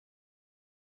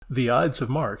The Ides of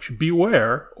March.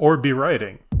 Beware or be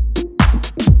writing.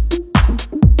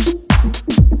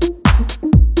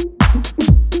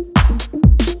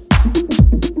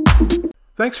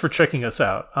 Thanks for checking us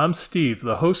out. I'm Steve,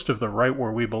 the host of the Right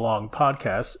Where We Belong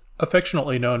podcast,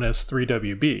 affectionately known as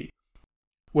 3WB.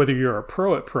 Whether you're a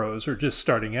pro at prose or just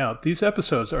starting out, these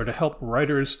episodes are to help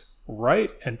writers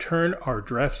write and turn our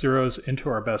draft zeros into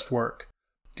our best work.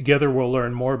 Together we'll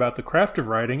learn more about the craft of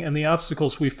writing and the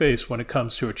obstacles we face when it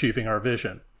comes to achieving our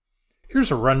vision.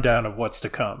 Here's a rundown of what's to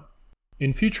come.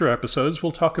 In future episodes,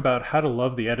 we'll talk about how to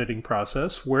love the editing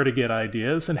process, where to get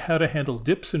ideas, and how to handle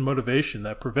dips in motivation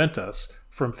that prevent us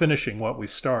from finishing what we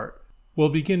start. We'll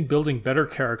begin building better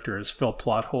characters, fill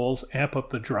plot holes, amp up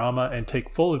the drama, and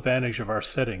take full advantage of our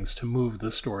settings to move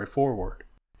the story forward.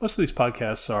 Most of these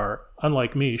podcasts are,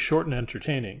 unlike me, short and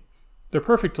entertaining. They're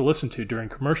perfect to listen to during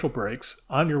commercial breaks,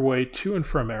 on your way to and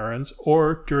from errands,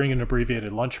 or during an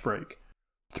abbreviated lunch break.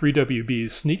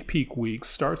 3WB's Sneak Peek Week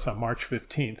starts on March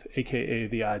 15th, aka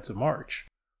the Ides of March.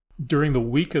 During the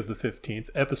week of the 15th,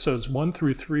 episodes 1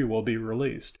 through 3 will be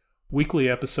released. Weekly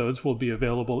episodes will be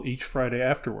available each Friday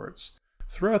afterwards.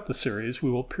 Throughout the series, we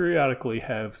will periodically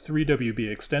have 3WB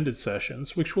extended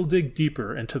sessions, which will dig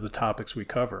deeper into the topics we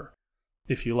cover.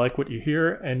 If you like what you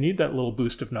hear and need that little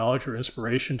boost of knowledge or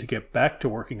inspiration to get back to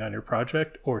working on your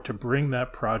project or to bring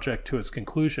that project to its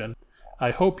conclusion,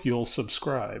 I hope you'll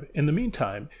subscribe. In the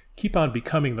meantime, keep on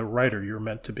becoming the writer you're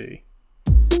meant to be.